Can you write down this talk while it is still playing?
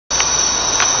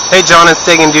Hey John, it's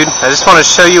Dagan, dude. I just want to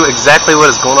show you exactly what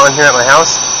is going on here at my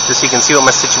house, just so you can see what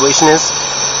my situation is.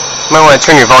 You might want to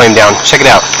turn your volume down. Check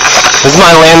it out. This is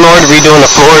my landlord redoing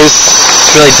the floors.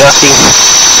 It's really dusty.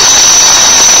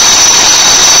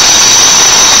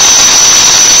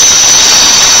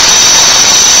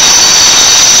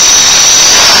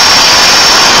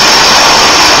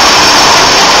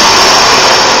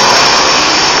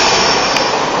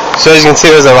 So as you can see,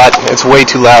 it's way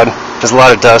too loud. There's a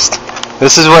lot of dust.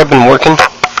 This is where I've been working.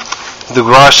 The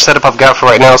garage setup I've got for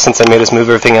right now, since I made us move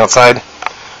everything outside.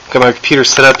 Got my computer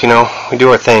set up, we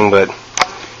do our thing, but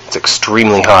it's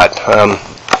extremely hot.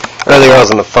 Earlier I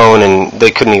was on the phone and they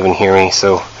couldn't even hear me,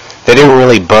 so they didn't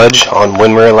really budge on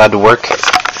when we're allowed to work.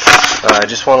 I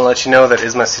just want to let you know that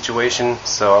is my situation,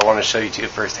 so I want to show you to you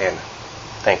firsthand.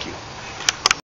 Thank you.